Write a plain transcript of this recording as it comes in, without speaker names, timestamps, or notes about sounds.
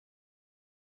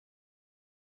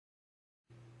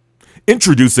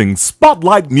Introducing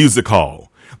Spotlight Music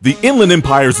Hall, the Inland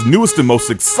Empire's newest and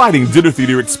most exciting dinner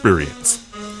theater experience.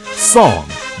 Song,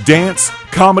 dance,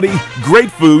 comedy,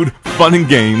 great food, fun and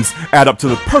games add up to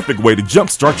the perfect way to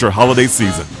jumpstart your holiday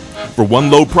season. For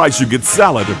one low price, you get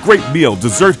salad, a great meal,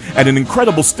 dessert, and an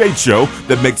incredible stage show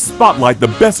that makes Spotlight the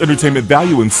best entertainment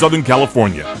value in Southern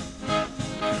California.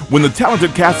 When the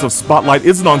talented cast of Spotlight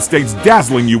isn't on stage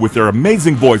dazzling you with their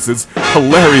amazing voices,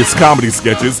 hilarious comedy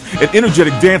sketches, and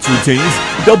energetic dance routines,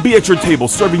 they'll be at your table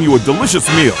serving you a delicious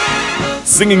meal.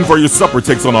 Singing for your supper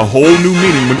takes on a whole new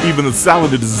meaning when even the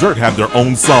salad and dessert have their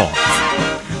own songs.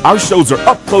 Our shows are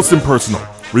up close and personal.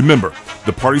 Remember,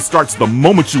 the party starts the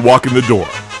moment you walk in the door.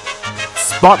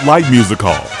 Spotlight Music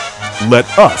Hall. Let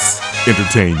us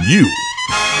entertain you.